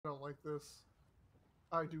like this.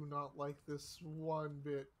 I do not like this one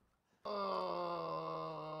bit.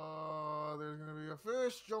 There's gonna be a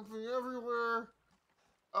fish jumping everywhere.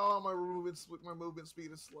 Oh, my movement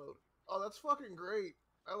speed is slowed. Oh, that's fucking great.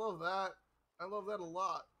 I love that. I love that a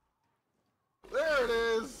lot. There it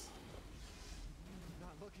is!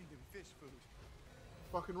 Not looking to be fish food.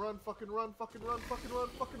 Fucking run, fucking run, fucking run, fucking run,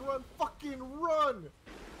 fucking run, fucking run!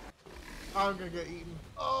 I'm gonna get eaten.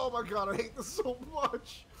 Oh my god, I hate this so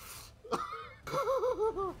much!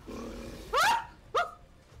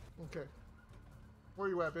 Okay. Where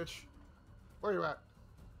you at, bitch? Where you at?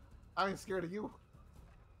 I ain't scared of you.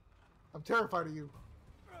 I'm terrified of you.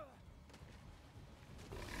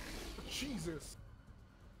 Jesus.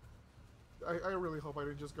 I really hope I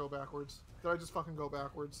didn't just go backwards. Did I just fucking go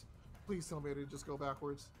backwards? Please tell me I didn't just go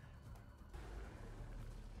backwards.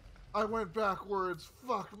 I went backwards.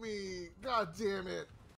 Fuck me. God damn it.